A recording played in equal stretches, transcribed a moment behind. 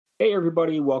Hey,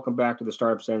 everybody. Welcome back to the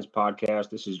Startup Sense podcast.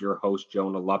 This is your host,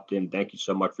 Jonah Lupton. Thank you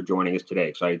so much for joining us today.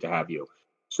 Excited to have you.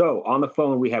 So, on the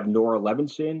phone, we have Nora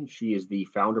Levinson. She is the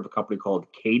founder of a company called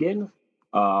Caeden.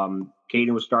 Caeden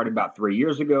was started about 3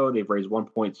 years ago. They've raised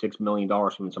 $1.6 million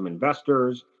from some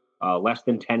investors, less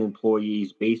than 10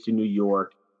 employees, based in New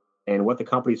York. And what the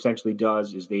company essentially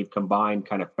does is they've combined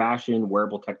kind of fashion,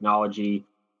 wearable technology.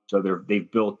 So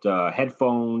they've built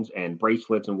headphones and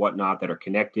bracelets and whatnot that are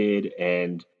connected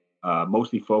and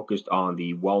mostly focused on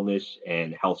the wellness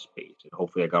and health space. And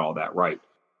hopefully I got all that right.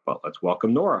 But let's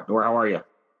welcome Nora. Nora, how are you?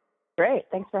 Great.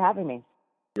 Thanks for having me.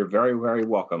 You're very, very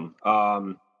welcome.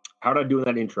 How did I do in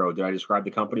that intro? Did I describe the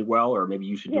company well, or maybe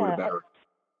you should do it better?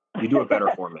 You do it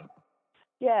better for me.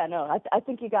 Yeah, no, I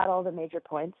think you got all the major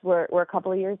points. We're a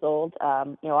couple of years old.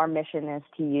 Our mission is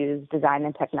to use design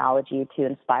and technology to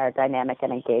inspire dynamic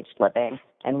and engaged living.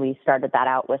 And we started that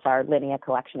out with our Linea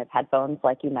collection of headphones,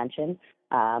 like you mentioned,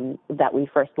 that we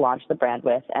first launched the brand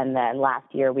with. And then last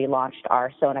year we launched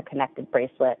our Sona connected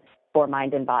bracelet for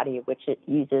mind and body, which it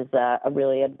uses a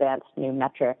really advanced new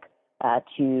metric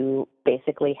to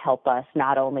basically help us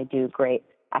not only do great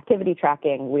activity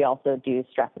tracking, we also do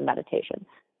stress and meditation.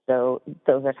 So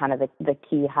those are kind of the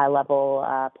key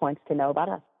high-level points to know about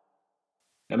us.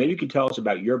 Now, maybe you could tell us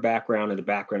about your background and the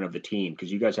background of the team,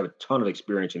 because you guys have a ton of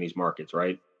experience in these markets,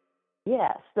 right?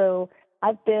 Yeah. So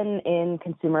I've been in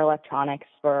consumer electronics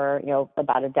for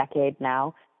about a decade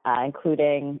now,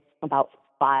 including about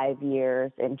 5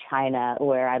 years in China,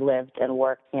 where I lived and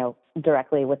worked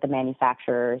directly with the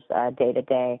manufacturers day to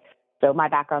day. So my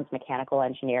background's mechanical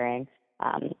engineering.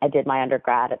 I did my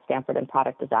undergrad at Stanford in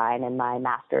product design and my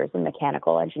master's in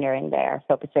mechanical engineering there,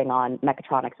 focusing on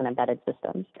mechatronics and embedded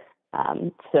systems.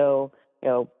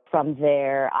 From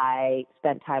there, I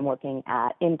spent time working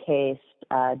at Incase,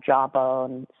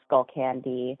 Jawbone,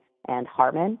 Skullcandy, and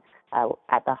Harman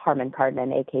at the Harman Kardon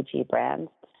and AKG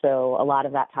brands. So a lot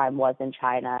of that time was in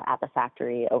China at the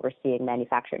factory overseeing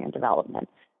manufacturing and development.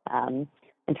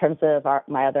 In terms of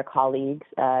my other colleagues,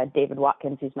 David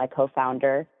Watkins, who's my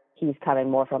co-founder, he's coming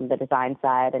more from the design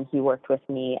side, and he worked with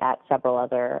me at several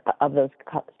other of those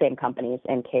same companies,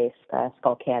 Incase,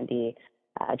 Skullcandy,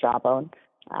 Jawbone.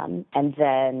 And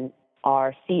then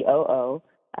our COO,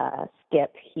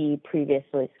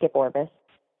 Skip Orbis,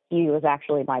 he was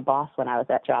actually my boss when I was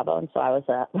at Jawbone, so I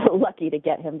was lucky to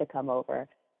get him to come over.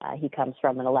 He comes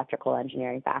from an electrical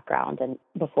engineering background, and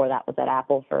before that was at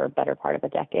Apple for a better part of a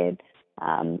decade.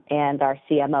 And our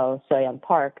CMO, Soyoung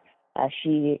Park,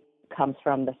 she comes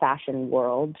from the fashion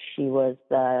world. She was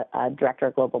the director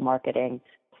of global marketing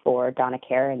for Donna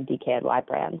Kair and DKNY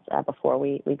brands before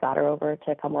we got her over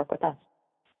to come work with us.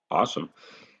 Awesome.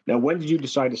 Now, when did you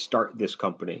decide to start this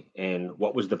company, and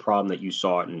what was the problem that you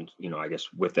saw? And, I guess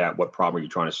with that, what problem are you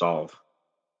trying to solve?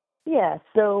 Yeah.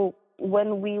 So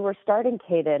when we were starting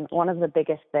Caeden, one of the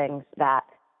biggest things that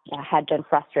had been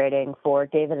frustrating for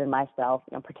David and myself,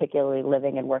 particularly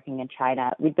living and working in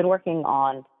China, we'd been working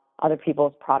on other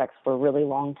people's products for a really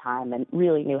long time and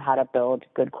really knew how to build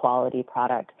good quality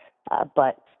product.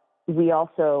 But we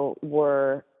also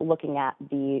were looking at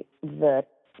the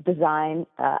design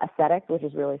aesthetic, which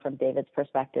is really from David's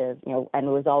perspective, and it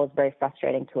was always very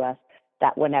frustrating to us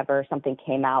that whenever something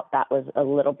came out that was a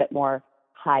little bit more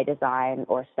high design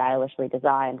or stylishly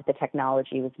designed, the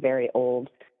technology was very old.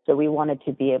 So we wanted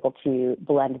to be able to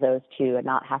blend those two and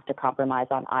not have to compromise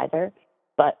on either.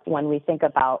 But when we think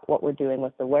about what we're doing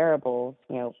with the wearables,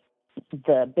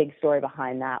 the big story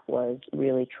behind that was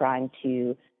really trying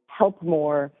to help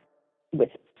more with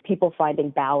people finding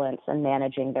balance and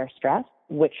managing their stress,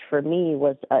 which for me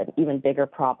was an even bigger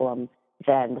problem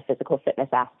than the physical fitness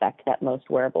aspect that most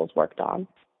wearables worked on.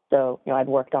 So, I'd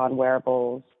worked on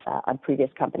wearables on previous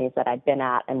companies that I'd been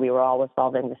at, and we were always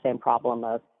solving the same problem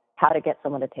of how to get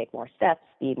someone to take more steps,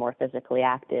 be more physically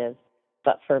active.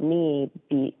 But for me,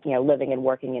 living and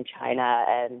working in China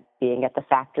and being at the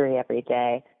factory every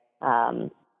day,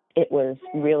 it was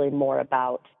really more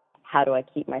about how do I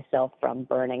keep myself from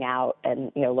burning out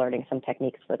and, learning some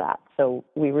techniques for that. So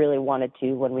we really wanted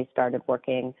to, when we started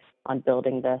working on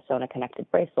building the Sona connected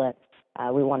bracelet,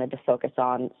 we wanted to focus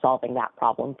on solving that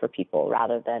problem for people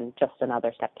rather than just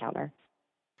another step counter.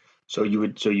 So you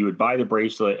would buy the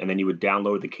bracelet, and then you would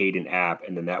download the Caeden app,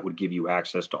 and then that would give you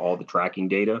access to all the tracking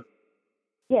data?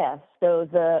 Yeah, so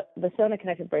the Sona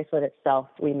connected bracelet itself,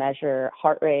 we measure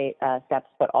heart rate steps,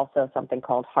 but also something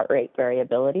called heart rate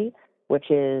variability, which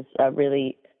is a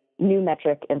really new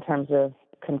metric in terms of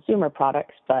consumer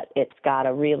products, but it's got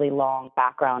a really long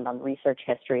background on research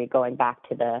history going back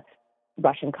to the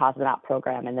Russian cosmonaut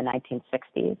program in the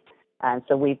 1960s. And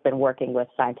so we've been working with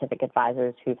scientific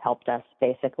advisors who've helped us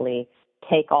basically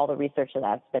take all the research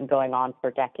that's been going on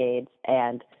for decades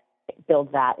and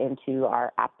build that into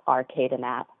our app, our Caeden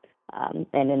app.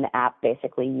 And in the app,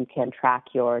 basically, you can track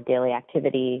your daily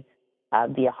activity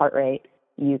via heart rate.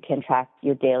 You can track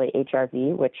your daily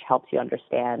HRV, which helps you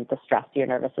understand the stress your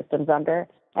nervous system's under.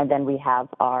 And then we have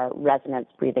our resonance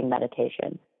breathing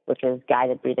meditation, which is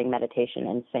guided breathing meditation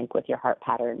in sync with your heart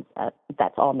patterns.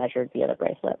 That's all measured via the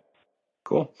bracelet.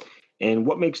 Cool. And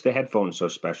what makes the headphones so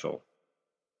special?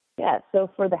 Yeah, so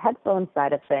for the headphone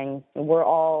side of things, we're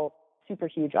all super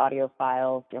huge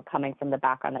audiophiles. Coming from the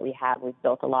background that we have, we've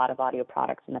built a lot of audio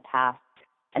products in the past,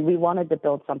 and we wanted to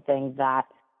build something that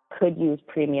could use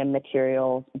premium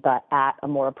materials, but at a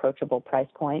more approachable price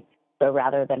point. So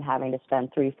rather than having to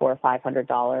spend $300, $400,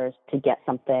 $500 to get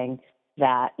something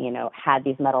that had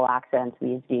these metal accents, we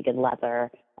used vegan leather,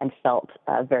 and felt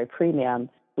very premium,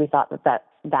 we thought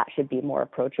that should be more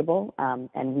approachable.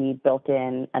 And we built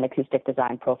in an acoustic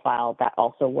design profile that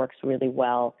also works really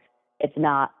well. It's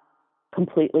not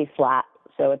completely flat,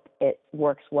 so it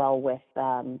works well with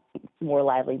more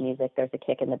lively music. There's a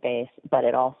kick in the bass, but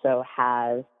it also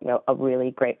has a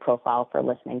really great profile for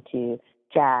listening to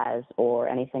jazz or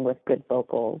anything with good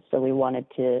vocals. So we wanted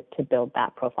to build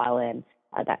that profile in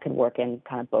that could work in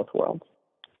kind of both worlds.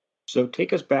 So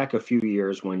take us back a few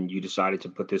years when you decided to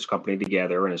put this company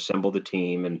together and assemble the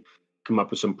team and come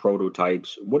up with some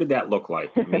prototypes. What did that look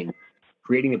like? I mean,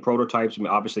 creating the prototypes, I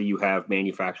mean, obviously you have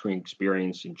manufacturing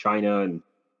experience in China and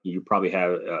you probably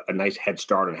have a nice head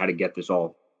start on how to get this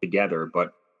all together,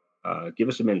 but give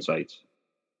us some insights.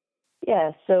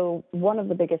 Yeah, so one of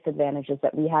the biggest advantages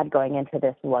that we had going into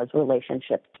this was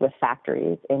relationships with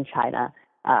factories in China.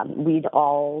 We'd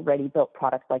already built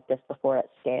products like this before at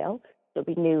scale, so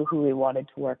we knew who we wanted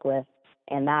to work with,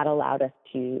 and that allowed us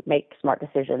to make smart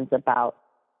decisions about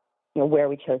where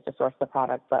we chose to source the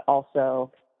product, but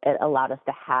also it allowed us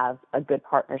to have a good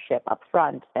partnership up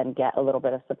front and get a little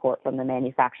bit of support from the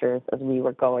manufacturers as we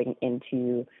were going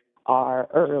into our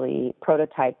early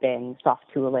prototyping, soft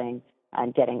tooling,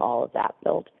 and getting all of that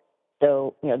built.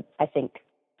 So, I think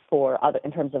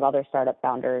in terms of other startup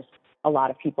founders, a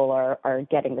lot of people are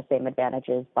getting the same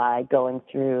advantages by going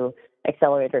through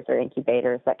accelerators or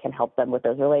incubators that can help them with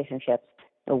those relationships.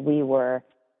 We were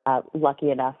lucky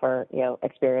enough or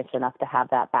experienced enough to have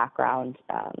that background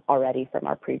already from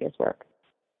our previous work.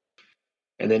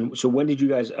 And then, so when did you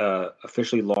guys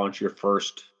officially launch your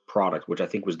first product, which I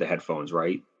think was the headphones,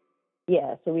 right?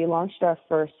 Yeah, so we launched our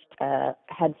first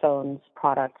headphones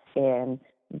products in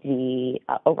the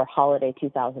over holiday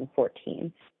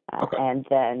 2014, Okay. and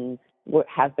then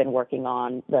have been working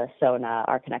on the Sona,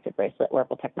 our connected bracelet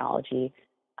wearable technology,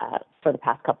 for the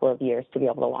past couple of years to be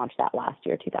able to launch that last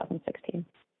year, 2016.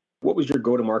 What was your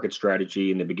go-to-market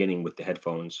strategy in the beginning with the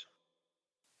headphones?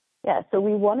 Yeah, so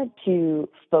we wanted to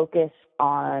focus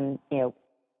on,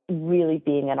 really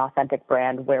being an authentic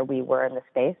brand where we were in the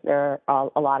space. There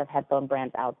are a lot of headphone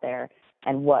brands out there,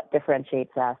 and what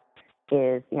differentiates us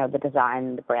is, the design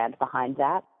and the brand behind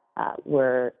that.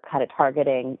 We're kind of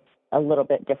targeting a little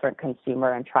bit different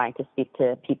consumer and trying to speak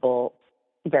to people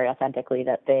very authentically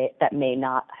that may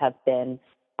not have been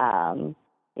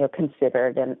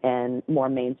considered in more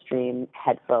mainstream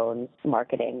headphones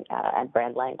marketing and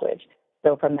brand language.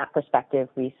 So from that perspective,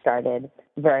 we started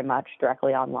very much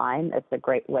directly online. It's a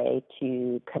great way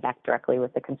to connect directly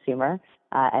with the consumer.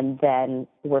 And then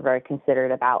we're very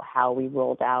considerate about how we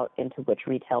rolled out into which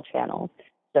retail channels.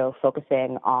 So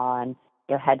focusing on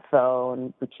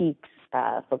headphone boutiques,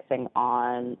 focusing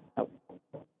on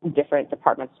different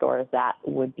department stores that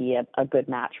would be a good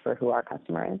match for who our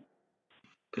customer is.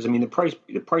 Because I mean, the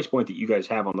price point that you guys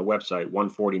have on the website,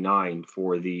 $149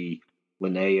 for the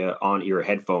Linnea on-ear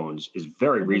headphones, is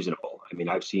very reasonable. I mean,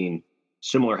 I've seen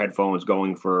similar headphones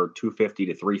going for $250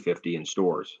 to $350 in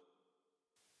stores.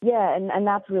 Yeah, and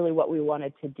that's really what we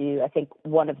wanted to do. I think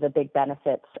one of the big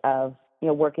benefits of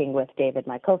working with David,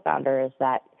 my co-founder, is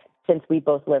that since we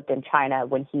both lived in China,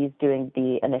 when he's doing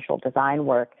the initial design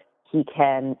work, he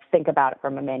can think about it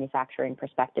from a manufacturing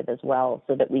perspective as well,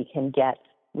 so that we can get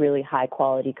really high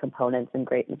quality components and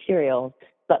great materials,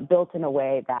 but built in a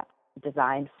way that's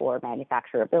designed for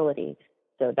manufacturability,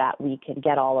 so that we can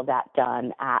get all of that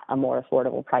done at a more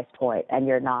affordable price point, and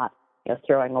you're not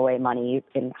throwing away money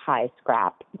in high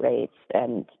scrap rates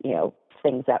and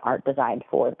things that aren't designed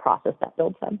for the process that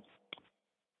builds them.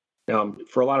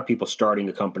 For a lot of people starting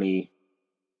a company,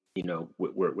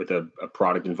 with a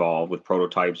product involved, with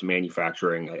prototypes,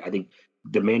 manufacturing, I think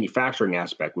the manufacturing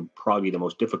aspect would probably be the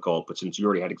most difficult. But since you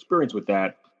already had experience with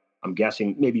that, I'm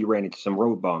guessing maybe you ran into some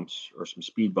road bumps or some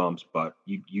speed bumps, but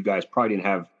you guys probably didn't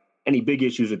have any big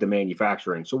issues with the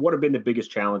manufacturing. So what have been the biggest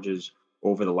challenges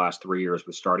over the last 3 years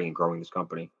with starting and growing this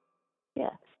company?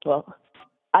 Yeah. Well,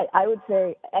 I would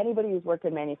say anybody who's worked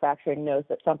in manufacturing knows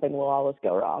that something will always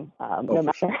go wrong, no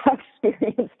matter how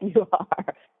experienced you are,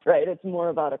 right? It's more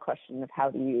about a question of how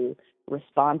do you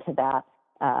respond to that,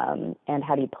 and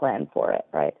how do you plan for it,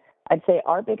 right? I'd say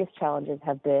our biggest challenges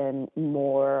have been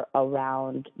more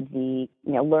around the,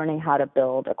 learning how to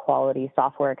build a quality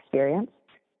software experience,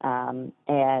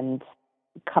 and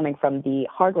coming from the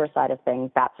hardware side of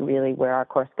things, that's really where our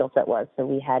core skill set was. So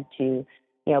we had to,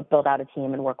 build out a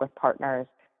team and work with partners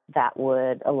that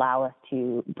would allow us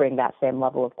to bring that same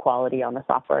level of quality on the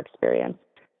software experience.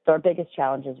 So our biggest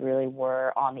challenges really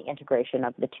were on the integration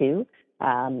of the two,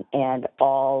 and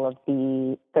all of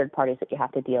the third parties that you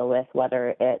have to deal with,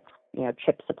 whether it's,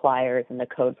 chip suppliers and the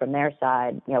code from their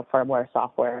side, firmware,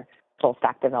 software, full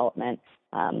stack development.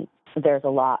 There's a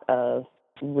lot of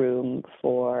room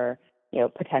for,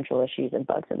 potential issues and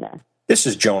bugs in there. This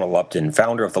is Jonah Lupton,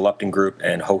 founder of the Lupton Group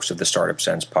and host of the Startup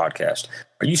Sense podcast.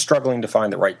 Are you struggling to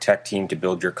find the right tech team to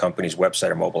build your company's website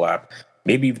or mobile app?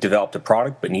 Maybe you've developed a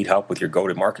product but need help with your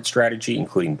go-to-market strategy,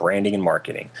 including branding and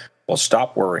marketing. Well,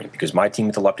 stop worrying, because my team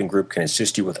at the Lupton Group can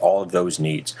assist you with all of those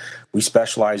needs. We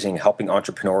specialize in helping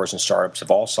entrepreneurs and startups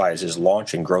of all sizes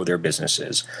launch and grow their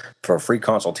businesses. For a free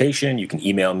consultation, you can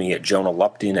email me at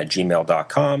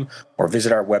jonahlupton@gmail.com or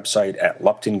visit our website at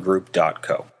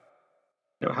luptongroup.co.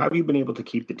 Now, how have you been able to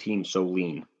keep the team so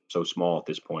lean, so small at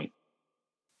this point?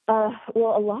 Well,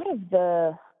 a lot of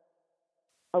the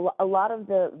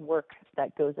work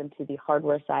that goes into the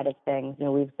hardware side of things,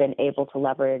 we've been able to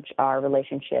leverage our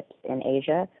relationships in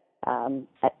Asia.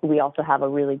 We also have a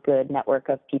really good network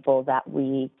of people that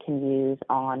we can use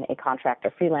on a contract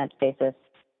or freelance basis.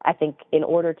 I think in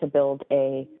order to build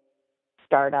a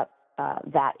startup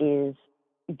that is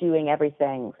doing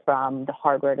everything from the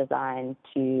hardware design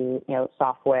to,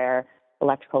 software,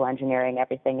 electrical engineering,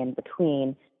 everything in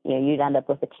between, you'd end up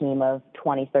with a team of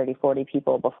 20, 30, 40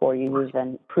 people before you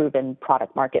even proven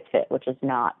product market fit, which is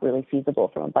not really feasible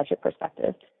from a budget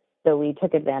perspective. So we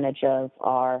took advantage of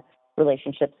our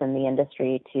relationships in the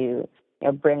industry to,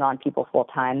 bring on people full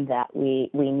time that we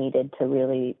needed to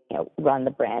really, run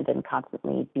the brand and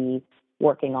constantly be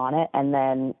working on it. And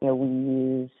then, we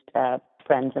used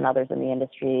friends and others in the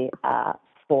industry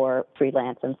for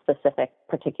freelance and specific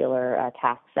particular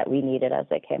tasks that we needed as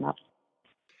they came up.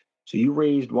 So you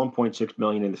raised $1.6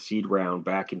 million in the seed round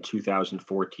back in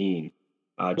 2014.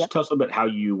 Just tell us a little bit how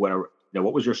you went.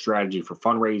 What was your strategy for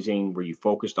fundraising? Were you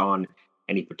focused on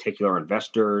any particular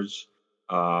investors?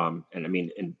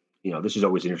 This is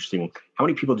always interesting. How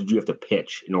many people did you have to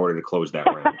pitch in order to close that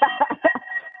round?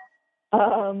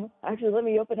 Actually, let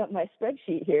me open up my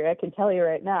spreadsheet here. I can tell you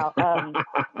right now.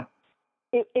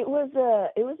 It was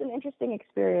an interesting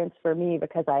experience for me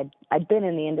because I'd been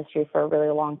in the industry for a really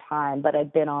long time, but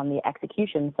I'd been on the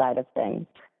execution side of things.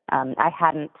 I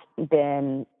hadn't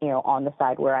been, on the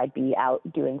side where I'd be out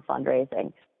doing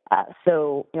fundraising.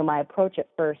 So my approach at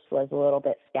first was a little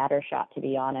bit scattershot, to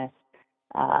be honest.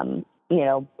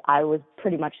 I was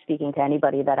pretty much speaking to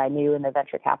anybody that I knew in the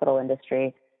venture capital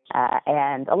industry.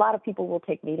 And a lot of people will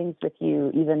take meetings with you,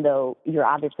 even though you're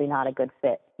obviously not a good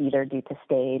fit, either due to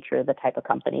stage or the type of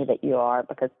company that you are,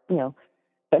 because,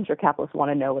 venture capitalists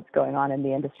want to know what's going on in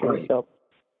the industry. Right. So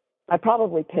I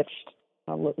probably pitched,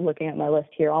 looking at my list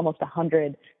here, almost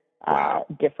 100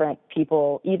 different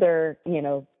people, either,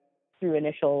 through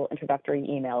initial introductory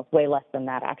emails, way less than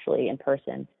that actually in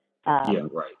person.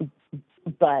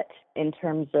 But in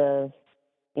terms of,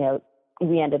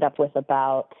 we ended up with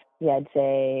about, I'd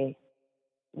say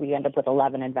we ended up with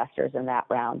 11 investors in that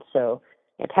round. So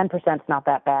 10% is not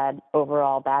that bad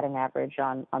overall batting average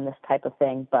on this type of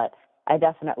thing. But I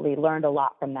definitely learned a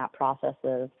lot from that process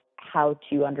of how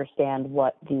to understand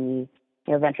what the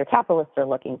venture capitalists are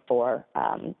looking for,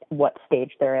 what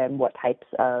stage they're in, what types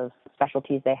of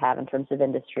specialties they have in terms of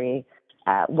industry,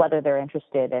 whether they're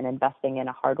interested in investing in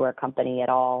a hardware company at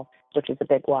all, which is a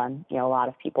big one. A lot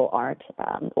of people aren't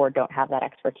or don't have that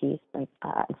expertise and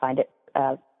find it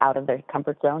out of their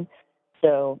comfort zone.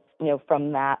 So,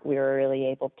 from that, we were really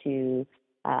able to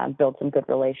build some good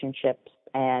relationships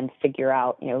and figure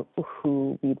out,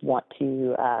 who we'd want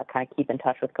to kind of keep in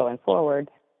touch with going forward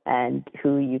and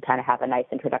who you kind of have a nice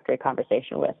introductory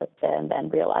conversation with and then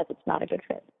realize it's not a good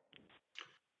fit.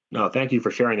 No, thank you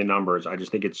for sharing the numbers. I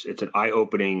just think it's an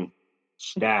eye-opening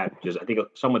stat, because I think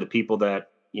some of the people that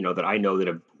that I know that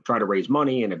have tried to raise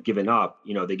money and have given up,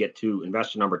 they get to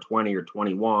investor number 20 or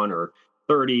 21 or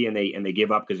 30 and they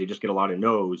give up because they just get a lot of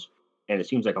no's. And it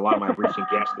seems like a lot of my recent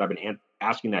guests that I've been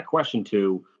asking that question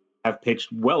to have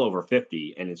pitched well over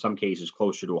 50, and in some cases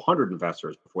closer to 100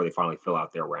 investors before they finally fill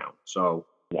out their round. So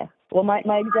Yeah. Well, my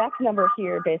exact number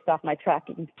here, based off my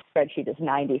tracking spreadsheet, is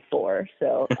 94.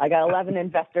 So I got 11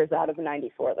 investors out of the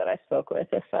 94 that I spoke with,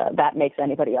 if that makes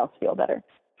anybody else feel better.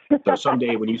 So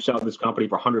someday when you sell this company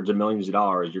for hundreds of millions of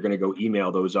dollars, you're going to go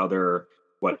email those other,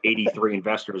 83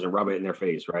 investors and rub it in their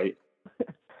face, right?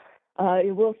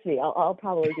 We'll see. I'll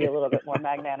probably be a little bit more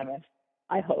magnanimous.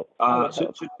 I hope.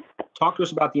 So talk to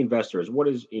us about the investors.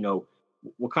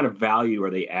 What kind of value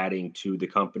are they adding to the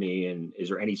company? And is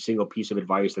there any single piece of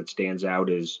advice that stands out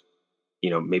as,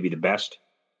 maybe the best?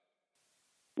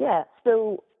 Yeah.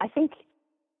 So I think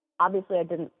obviously I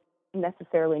didn't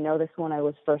necessarily know this when I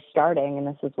was first starting, and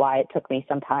this is why it took me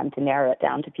some time to narrow it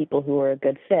down to people who were a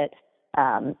good fit.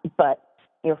 But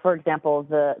for example,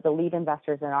 the lead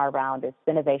investors in our round is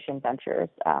Innovation Ventures.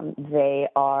 They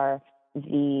are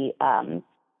the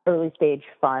early stage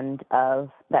fund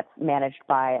that's managed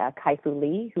by Kai-Fu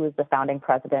Lee, who is the founding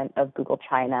president of Google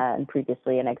China and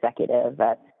previously an executive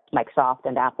at Microsoft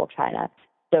and Apple China.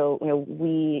 So,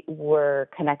 we were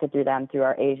connected through them through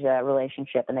our Asia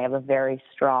relationship, and they have a very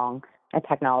strong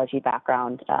technology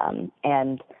background.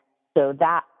 And so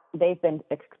that they've been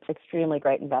extremely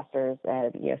great investors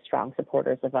and, strong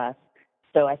supporters of us.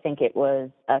 So I think it was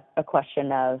a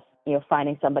question of,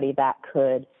 finding somebody that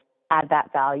could add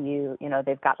that value.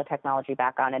 They've got the technology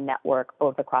background and network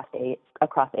both across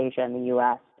Asia and the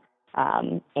U.S.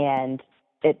 And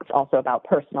it's also about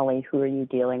personally, who are you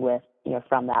dealing with,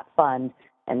 from that fund.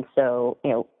 And so,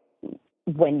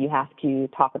 when you have to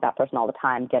talk with that person all the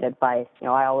time, get advice.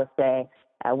 I always say,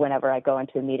 whenever I go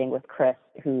into a meeting with Chris,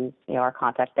 who's, our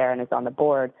contact there and is on the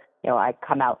board, I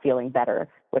come out feeling better,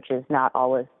 which is not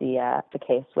always the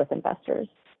case with investors.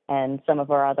 And some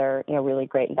of our other, really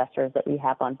great investors that we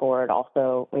have on board,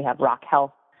 also we have Rock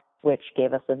Health, which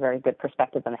gave us a very good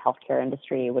perspective on the healthcare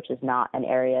industry, which is not an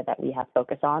area that we have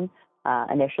focus on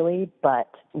initially, but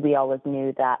we always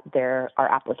knew that there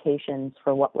are applications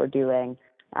for what we're doing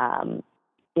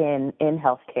in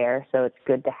healthcare. So it's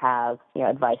good to have,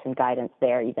 advice and guidance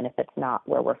there, even if it's not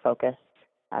where we're focused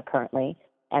currently.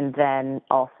 And then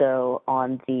also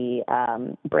on the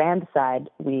brand side,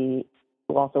 we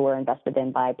also were invested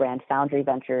in by Brand Foundry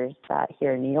Ventures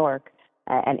here in New York,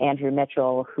 and Andrew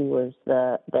Mitchell, who was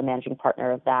the managing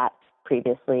partner of that,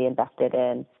 previously invested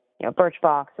in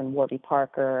Birchbox and Warby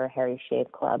Parker, Harry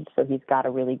Shave Club. So he's got a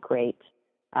really great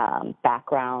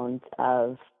background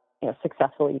of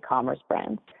successful e-commerce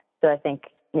brands. So I think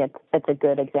it's a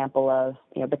good example of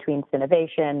between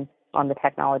innovation on the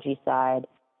technology side,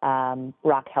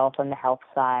 Rock Health on the health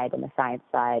side and the science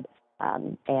side,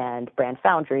 and Brand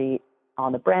Foundry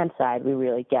on the brand side, we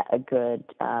really get a good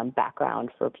background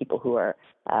for people who are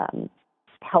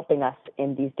helping us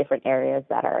in these different areas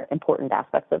that are important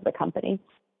aspects of the company.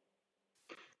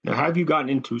 Now, how have you gotten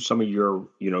into some of your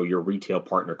retail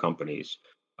partner companies?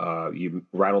 You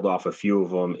rattled off a few of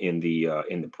them in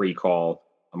the pre-call.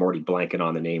 I'm already blanking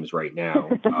on the names right now.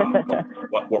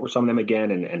 What were some of them again,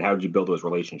 and how did you build those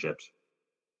relationships?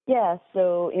 Yeah,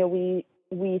 so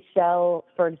we sell,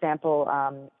 for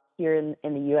example, here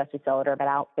in the U.S. we sell at Urban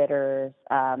Outfitters.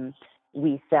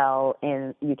 We sell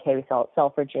in UK. We sell at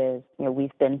Selfridges.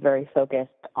 We've been very focused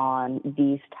on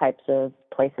these types of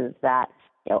places that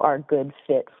are a good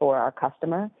fit for our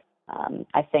customer.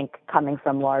 I think coming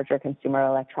from larger consumer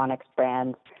electronics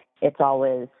brands, it's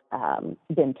always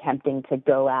been tempting to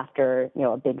go after,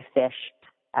 a big fish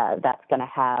that's going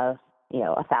to have,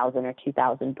 1,000 or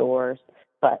 2,000 doors.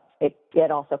 But it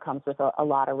also comes with a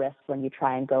lot of risk when you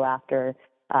try and go after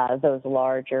those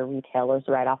larger retailers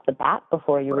right off the bat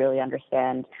before you really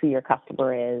understand who your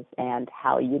customer is and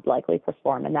how you'd likely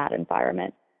perform in that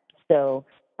environment. So,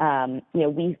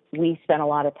 we spent a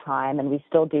lot of time, and we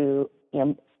still do,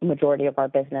 majority of our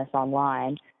business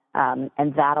online,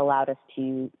 and that allowed us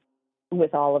to,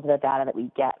 with all of the data that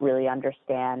we get, really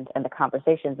understand, and the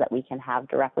conversations that we can have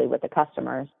directly with the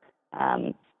customers,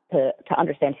 to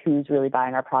understand who's really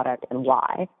buying our product and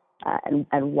why,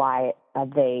 and why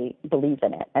they believe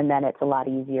in it. And then it's a lot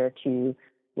easier to,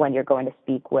 when you're going to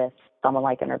speak with someone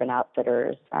like an Urban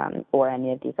Outfitters or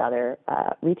any of these other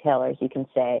retailers, you can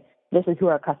say, this is who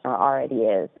our customer already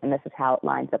is, and this is how it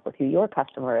lines up with who your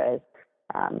customer is.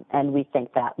 And we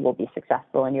think that will be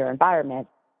successful in your environment,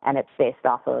 and it's based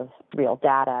off of real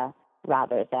data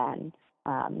rather than,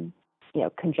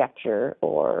 conjecture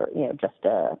or, just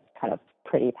a kind of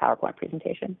pretty PowerPoint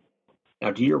presentation.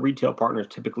 Now, do your retail partners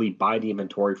typically buy the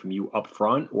inventory from you up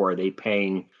front, or are they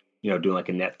paying, doing like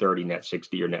a net 30, net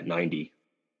 60, or net 90?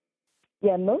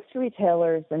 Yeah, most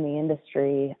retailers in the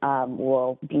industry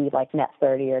will be like net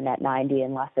 30 or net 90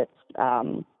 unless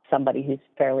it's somebody who's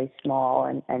fairly small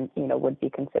and would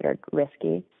be considered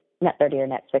risky. net 30 or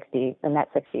net 60. And net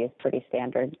 60 is pretty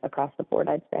standard across the board,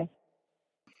 I'd say.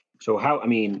 So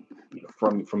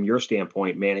from your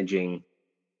standpoint, managing,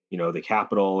 the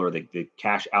capital or the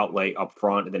cash outlay up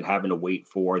front and then having to wait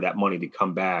for that money to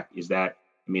come back,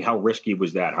 how risky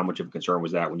was that? How much of a concern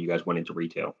was that when you guys went into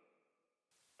retail?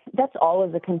 That's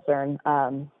always a concern.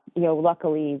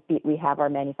 Luckily we have our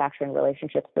manufacturing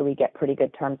relationships, so we get pretty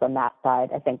good terms on that side.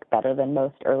 I think better than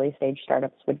most early stage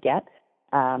startups would get.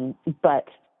 But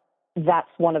that's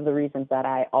one of the reasons that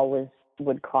I always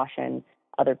would caution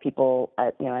other people,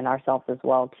 and ourselves as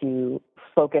well, to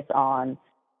focus on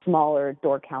smaller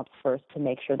door counts first to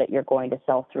make sure that you're going to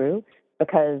sell through.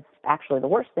 Because actually the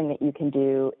worst thing that you can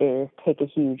do is take a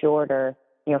huge order,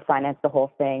 finance the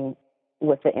whole thing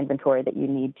with the inventory that you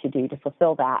need to do to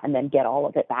fulfill that, and then get all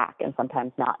of it back, and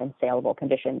sometimes not in saleable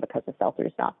condition because the sell-through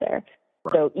is not there.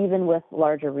 Right. So even with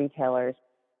larger retailers,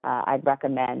 I'd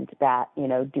recommend that,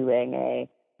 doing a,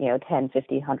 10,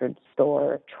 50, 100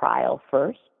 store trial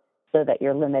first, so that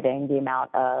you're limiting the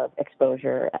amount of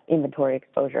inventory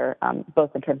exposure, both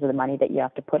in terms of the money that you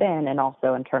have to put in and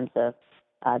also in terms of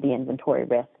the inventory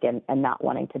risk and not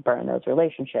wanting to burn those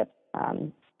relationships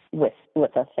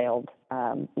with a failed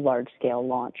large-scale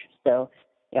launch. So,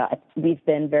 we've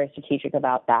been very strategic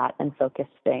about that and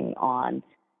focusing on,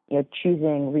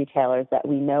 choosing retailers that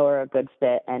we know are a good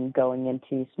fit and going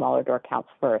into smaller door counts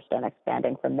first and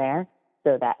expanding from there,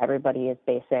 so that everybody is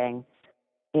basing,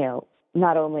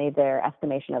 not only their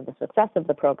estimation of the success of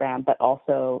the program, but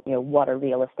also, what are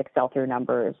realistic sell-through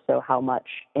numbers? So how much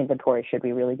inventory should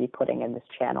we really be putting in this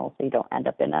channel so you don't end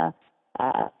up in a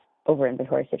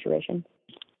over-inventory situation?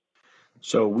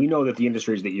 So we know that the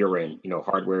industries that you're in,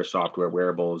 hardware, software,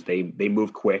 wearables, they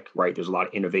move quick, right? There's a lot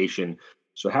of innovation.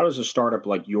 So how does a startup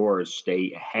like yours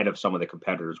stay ahead of some of the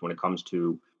competitors when it comes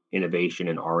to innovation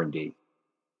and R&D?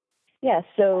 Yeah,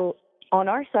 so on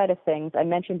our side of things, I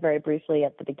mentioned very briefly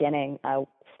at the beginning,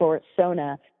 for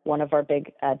Sona, one of our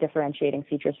big differentiating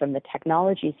features from the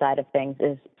technology side of things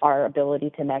is our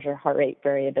ability to measure heart rate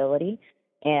variability.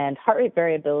 And heart rate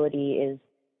variability is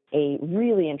a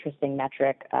really interesting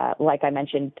metric. Like I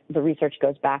mentioned, the research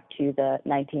goes back to the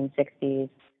 1960s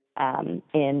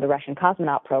in the Russian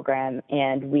cosmonaut program,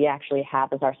 and we actually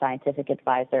have as our scientific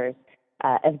advisors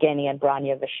Evgeny and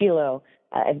Branya Vashilo.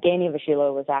 Evgeny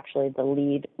Vashilo was actually the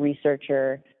lead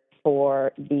researcher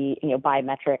for the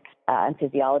biometric and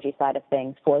physiology side of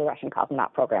things for the Russian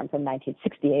cosmonaut program from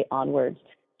 1968 onwards.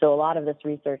 So a lot of this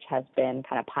research has been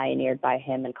kind of pioneered by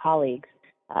him and colleagues.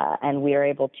 And we are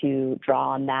able to draw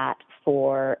on that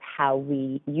for how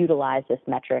we utilize this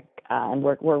metric. And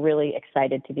we're really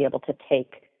excited to be able to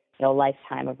take a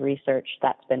lifetime of research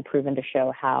that's been proven to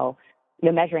show how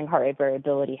measuring heart rate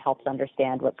variability helps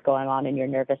understand what's going on in your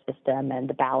nervous system and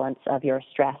the balance of your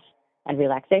stress and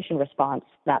relaxation response.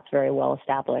 That's very well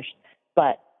established.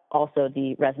 But also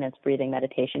the resonance breathing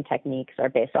meditation techniques are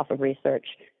based off of research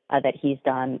that he's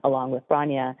done along with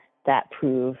Branya that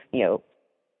prove,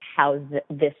 how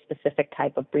this specific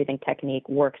type of breathing technique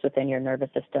works within your nervous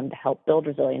system to help build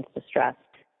resilience to stress,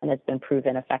 and it's been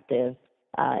proven effective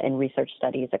in research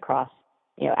studies across,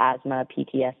 asthma,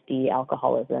 PTSD,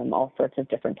 alcoholism, all sorts of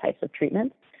different types of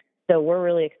treatments. So we're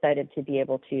really excited to be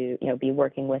able to, be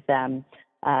working with them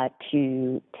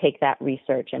to take that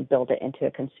research and build it into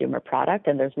a consumer product,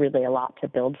 and there's really a lot to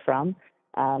build from.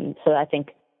 So I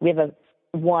think we have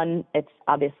it's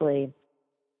obviously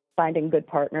finding good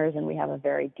partners, and we have a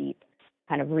very deep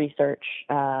kind of research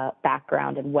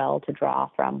background and well to draw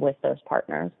from with those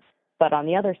partners. But on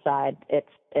the other side,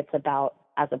 it's about,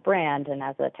 as a brand and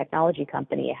as a technology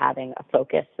company, having a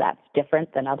focus that's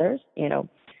different than others.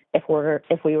 If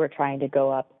we were trying to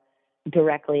go up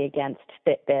directly against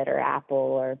Fitbit or Apple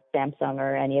or Samsung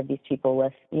or any of these people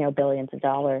with billions of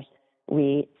dollars,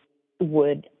 we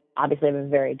would obviously have a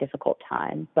very difficult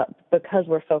time. But because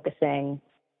we're focusing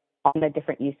on a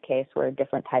different use case, we're a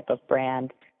different type of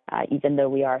brand. Even though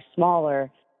we are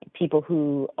smaller, people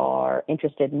who are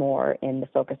interested more in the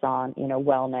focus on,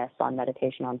 wellness, on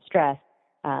meditation, on stress,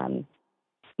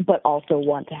 but also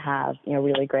want to have,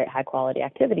 really great high quality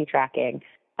activity tracking,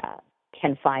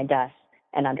 can find us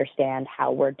and understand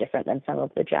how we're different than some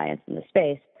of the giants in the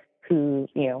space who,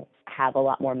 have a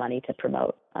lot more money to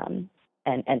promote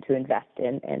and to invest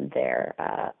in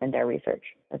their research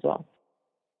as well.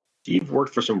 You've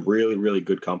worked for some really, really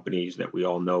good companies that we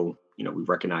all know, we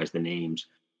recognize the names.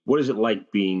 What is it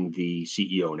like being the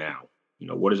CEO now?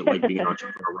 What is it like being an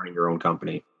entrepreneur running your own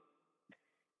company?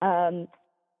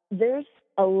 There's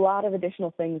a lot of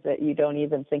additional things that you don't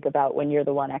even think about when you're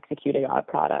the one executing on a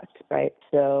product, right?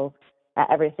 So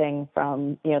everything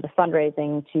from, the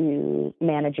fundraising to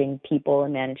managing people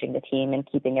and managing the team and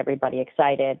keeping everybody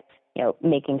excited,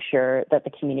 making sure that the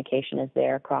communication is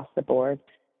there across the board.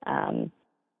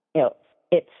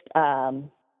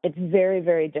 It's very,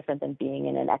 very different than being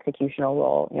in an executional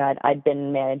role. I'd been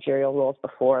in managerial roles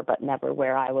before, but never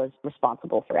where I was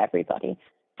responsible for everybody.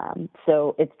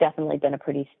 So it's definitely been a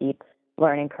pretty steep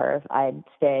learning curve. I'd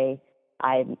say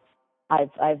I've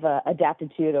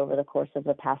adapted to it over the course of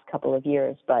the past couple of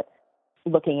years, but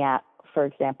looking at, for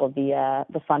example, the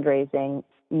fundraising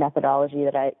methodology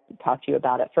that I talked to you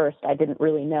about at first, I didn't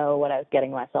really know what I was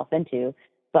getting myself into,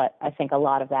 but I think a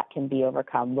lot of that can be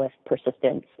overcome with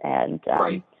persistence and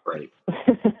right.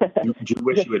 Do you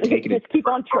wish you had taken just keep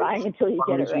on trying until you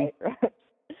get it right.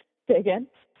 Say again?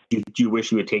 Do you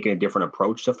wish you had taken a different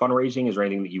approach to fundraising? Is there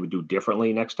anything that you would do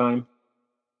differently next time?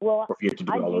 Well, or if you had to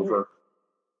do it all over?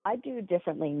 I do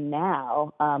differently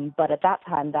now, but at that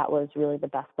time, that was really the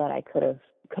best that I could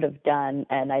have done,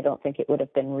 and I don't think it would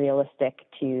have been realistic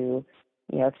to,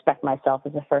 expect myself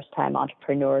as a first-time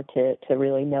entrepreneur to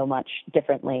really know much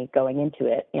differently going into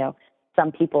it.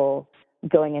 Some people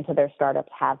going into their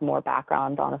startups have more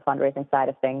background on the fundraising side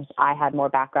of things. I had more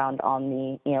background on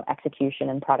the execution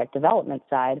and product development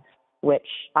side, which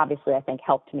obviously I think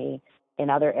helped me in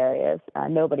other areas.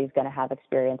 Nobody's going to have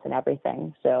experience in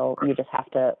everything, so you just have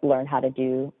to learn how to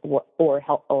do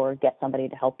or get somebody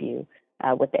to help you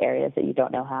with the areas that you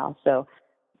don't know how. So,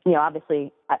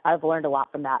 obviously I've learned a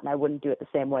lot from that, and I wouldn't do it the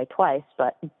same way twice,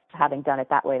 but having done it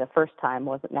that way the first time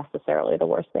wasn't necessarily the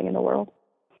worst thing in the world.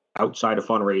 Outside of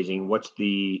fundraising, what's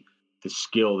the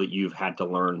skill that you've had to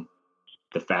learn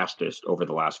the fastest over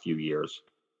the last few years?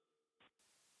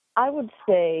 I would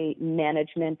say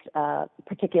management,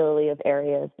 particularly of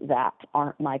areas that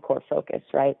aren't my core focus,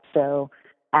 right? So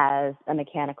as a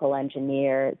mechanical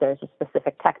engineer, there's a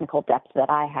specific technical depth that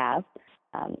I have,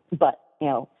 but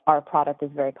our product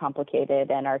is very complicated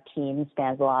and our team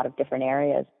spans a lot of different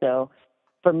areas. So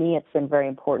for me, it's been very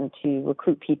important to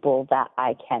recruit people that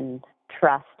I can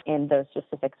trust in those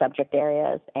specific subject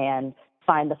areas and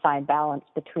find the fine balance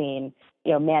between,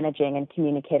 managing and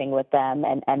communicating with them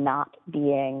and not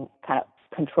being kind of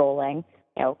controlling,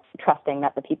 trusting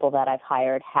that the people that I've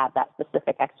hired have that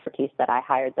specific expertise that I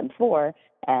hired them for.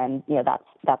 And,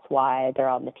 that's why they're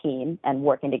on the team, and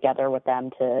working together with them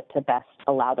to best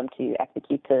allow them to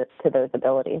execute to those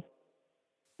abilities.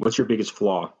 What's your biggest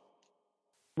flaw?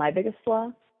 My biggest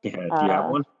flaw? Yeah, do you have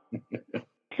one?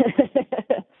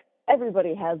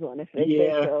 Everybody has one if they say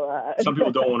so. Some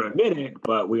people don't want to admit it,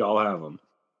 but we all have them.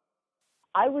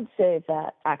 I would say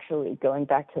that actually, going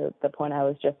back to the point I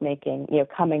was just making,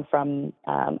 coming from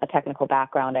a technical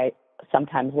background, I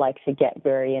sometimes like to get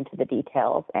very into the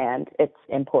details, and it's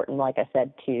important, like I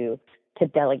said, to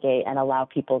delegate and allow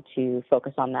people to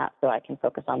focus on that so I can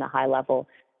focus on the high level,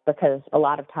 because a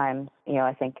lot of times,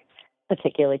 I think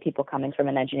particularly people coming from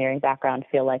an engineering background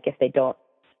feel like if they don't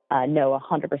know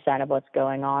 100% of what's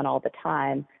going on all the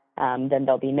time, then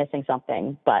they'll be missing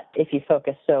something. But if you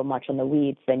focus so much on the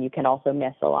weeds, then you can also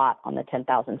miss a lot on the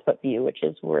 10,000-foot view, which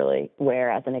is really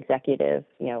where, as an executive,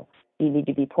 you need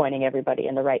to be pointing everybody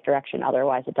in the right direction.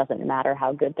 Otherwise, it doesn't matter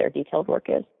how good their detailed work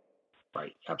is.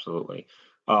 Right, absolutely.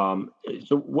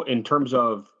 So in terms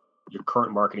of your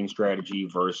current marketing strategy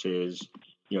versus,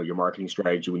 your marketing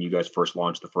strategy when you guys first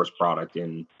launched the first product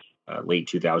in late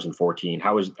 2014,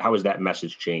 how has that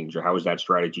message changed, or how has that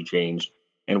strategy changed?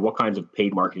 And what kinds of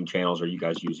paid marketing channels are you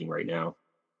guys using right now?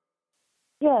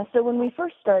 Yeah, so when we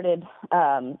first started,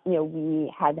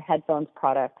 we had the headphones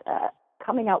product.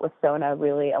 Coming out with Sona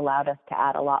really allowed us to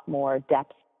add a lot more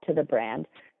depth to the brand,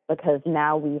 because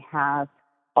now we have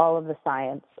all of the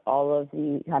science, all of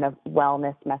the kind of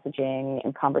wellness messaging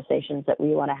and conversations that we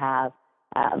want to have.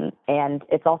 And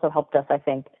it's also helped us, I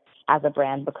think, as a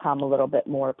brand become a little bit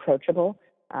more approachable,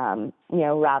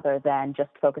 rather than just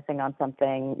focusing on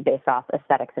something based off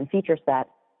aesthetics and feature set.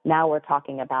 Now we're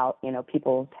talking about,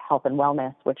 people's health and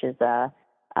wellness, which is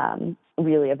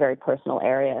really a very personal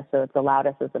area. So it's allowed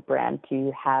us as a brand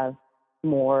to have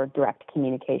more direct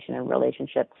communication and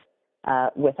relationships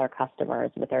with our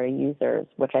customers, with our users,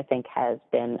 which I think has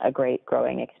been a great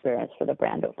growing experience for the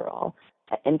brand overall.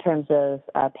 In terms of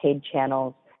paid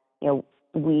channels,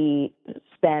 we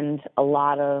spend a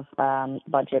lot of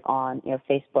budget on,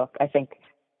 Facebook. I think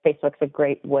Facebook's a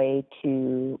great way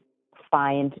to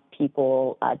find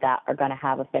people that are going to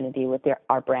have affinity with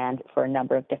our brand for a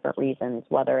number of different reasons,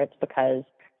 whether it's because,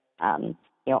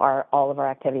 all of our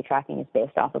activity tracking is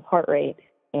based off of heart rate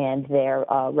and they're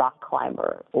a rock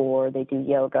climber, or they do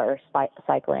yoga or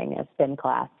cycling, a spin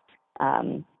class.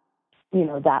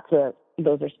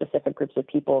 Those are specific groups of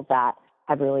people that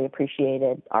have really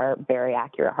appreciated our very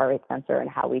accurate heart rate sensor and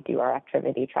how we do our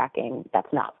activity tracking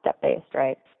that's not step-based,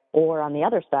 right? Or on the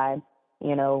other side,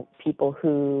 people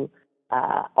who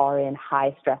are in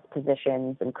high stress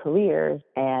positions and careers,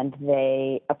 and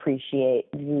they appreciate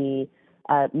the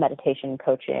meditation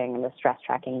coaching and the stress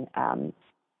tracking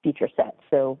feature set.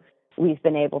 So we've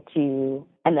been able to,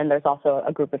 and then there's also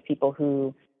a group of people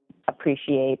who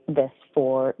appreciate this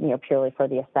for, purely for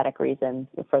the aesthetic reasons.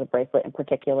 For the bracelet in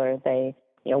particular, they,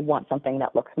 want something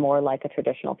that looks more like a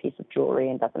traditional piece of jewelry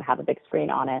and doesn't have a big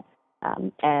screen on it.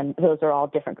 And those are all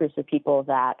different groups of people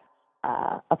that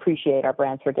appreciate our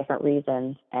brands for different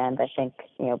reasons. And I think,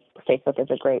 Facebook is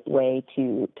a great way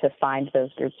to find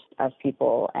those groups of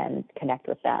people and connect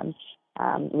with them.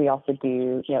 We also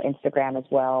do, Instagram as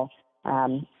well.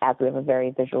 As we have a very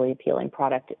visually appealing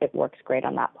product, it works great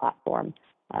on that platform.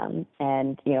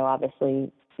 And,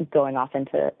 obviously going off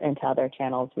into other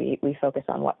channels, we focus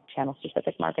on what channel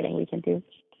specific marketing we can do.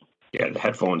 Yeah, the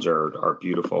headphones are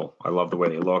beautiful. I love the way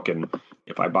they look. And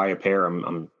if I buy a pair,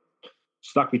 I'm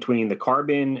stuck between the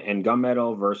carbon and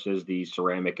gunmetal versus the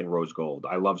ceramic and rose gold.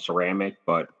 I love ceramic,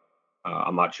 but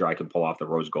I'm not sure I can pull off the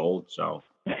rose gold. So,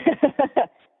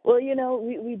 well,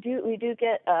 we do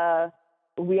get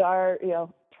we are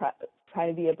trying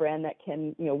to be a brand that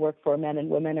can work for men and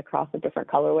women across the different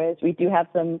colorways. We do have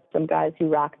some guys who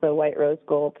rock the white rose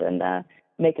gold and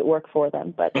make it work for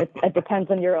them, but it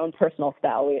depends on your own personal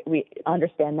style. We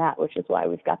understand that, which is why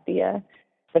we've got the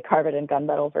carbon and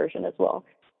gunmetal version as well.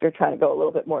 You're trying to go a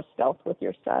little bit more stealth with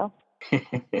your style.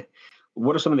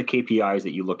 What are some of the KPIs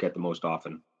that you look at the most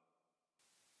often?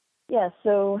 Yeah,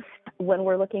 so when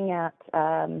we're looking at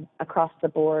across the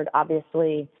board,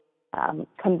 obviously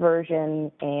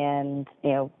conversion and,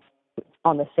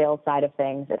 on the sales side of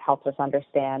things, it helps us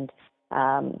understand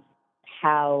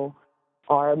how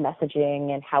our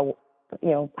messaging and how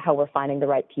we're finding the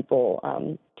right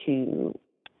people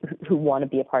who want to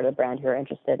be a part of the brand, who are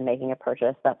interested in making a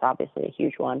purchase. That's obviously a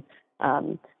huge one.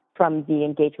 From the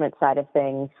engagement side of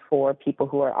things, for people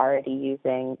who are already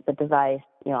using the device,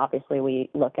 obviously we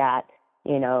look at,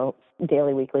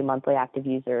 daily, weekly, monthly active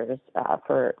users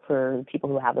for people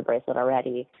who have the bracelet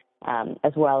already,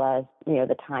 as well as,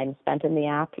 the time spent in the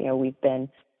app. We've been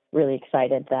really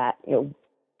excited that,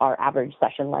 our average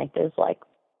session length is like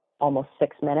almost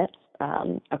 6 minutes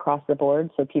across the board.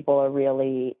 So the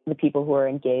people who are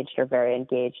engaged are very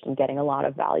engaged and getting a lot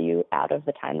of value out of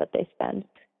the time that they spend.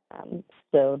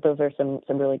 So those are some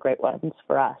really great ones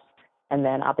for us. And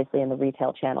then obviously in the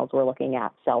retail channels, we're looking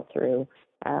at sell-through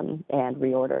and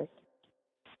reorders.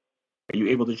 Are you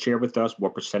able to share with us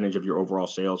what percentage of your overall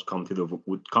sales come through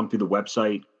the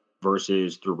website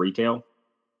versus through retail?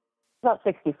 About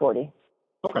 60-40.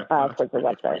 Okay. Towards the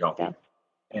website. Yeah.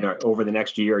 And over the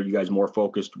next year, are you guys more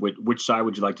focused? Which side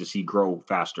would you like to see grow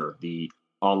faster, the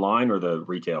online or the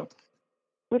retail?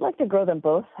 We'd like to grow them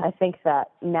both. I think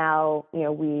that now,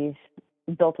 we've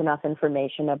built enough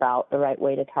information about the right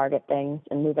way to target things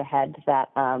and move ahead that,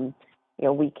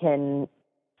 we can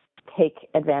take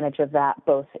advantage of that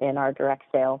both in our direct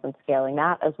sales and scaling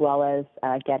that, as well as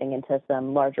getting into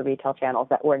some larger retail channels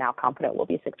that we're now confident will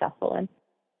be successful in.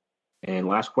 And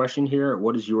last question here,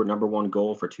 what is your number one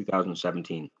goal for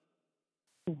 2017?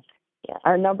 Yeah,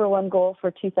 our number one goal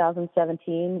for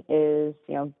 2017 is,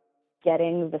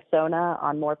 getting the Sona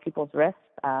on more people's wrists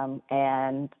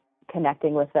and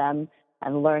connecting with them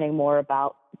and learning more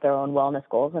about their own wellness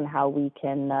goals and how we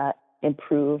can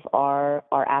improve our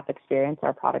app experience,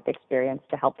 our product experience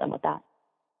to help them with that.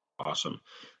 Awesome.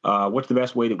 What's the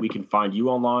best way that we can find you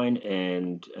online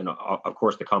and of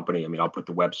course the company? I mean, I'll put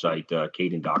the website,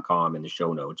 Caeden.com in the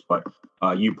show notes, but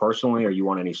you personally, are you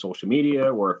on any social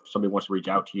media, or if somebody wants to reach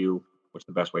out to you, what's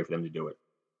the best way for them to do it?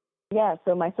 Yeah,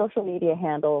 so my social media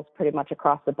handles pretty much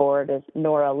across the board is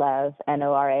Nora Lev,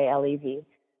 Noralev.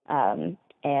 And,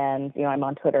 I'm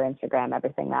on Twitter, Instagram,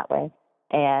 everything that way.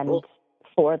 And cool.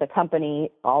 For the company,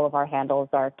 all of our handles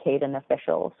are Caeden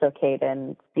Official. So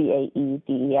Caeden,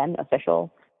 Caeden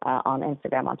Official on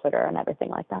Instagram, on Twitter, and everything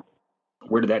like that.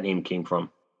 Where did that name came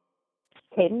from?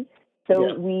 Caeden. So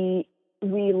yeah.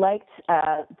 We liked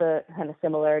the kind of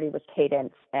similarity with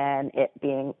cadence and it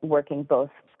working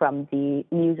both from the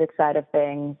music side of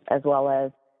things as well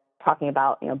as talking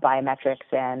about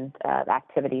biometrics and the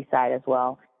activity side as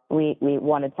well. We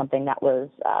wanted something that was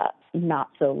not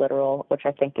so literal, which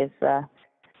I think is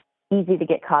easy to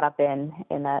get caught up in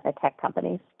a tech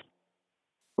companies.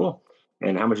 Cool.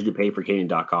 And how much did you pay for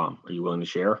Caeden.com? Are you willing to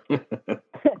share?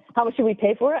 How much did we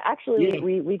pay for it? Actually, yeah.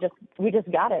 we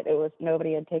just got it. It was,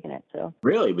 nobody had taken it. So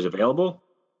really, it was available?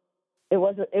 It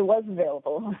was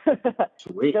available.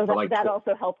 Sweet. So that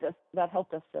also helped us. That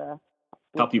helped us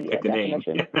help you pick the name.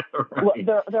 Right.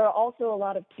 Well, there are also a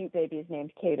lot of cute babies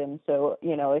named Caeden. So,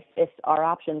 if our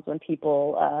options when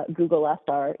people Google us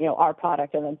are, our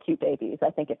product and then cute babies, I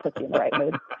think it puts you in the right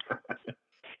mood.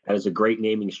 That is a great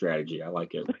naming strategy. I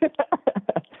like it.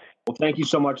 Well, thank you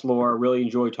so much, Laura. Really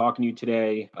enjoyed talking to you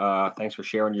today. Thanks for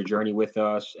sharing your journey with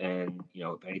us. And,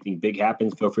 if anything big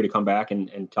happens, feel free to come back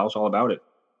and tell us all about it.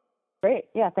 Great.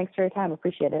 Yeah. Thanks for your time.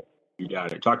 Appreciate it. You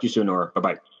got it. Talk to you soon, Nora.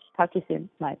 Bye-bye. Talk to you soon.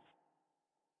 Bye.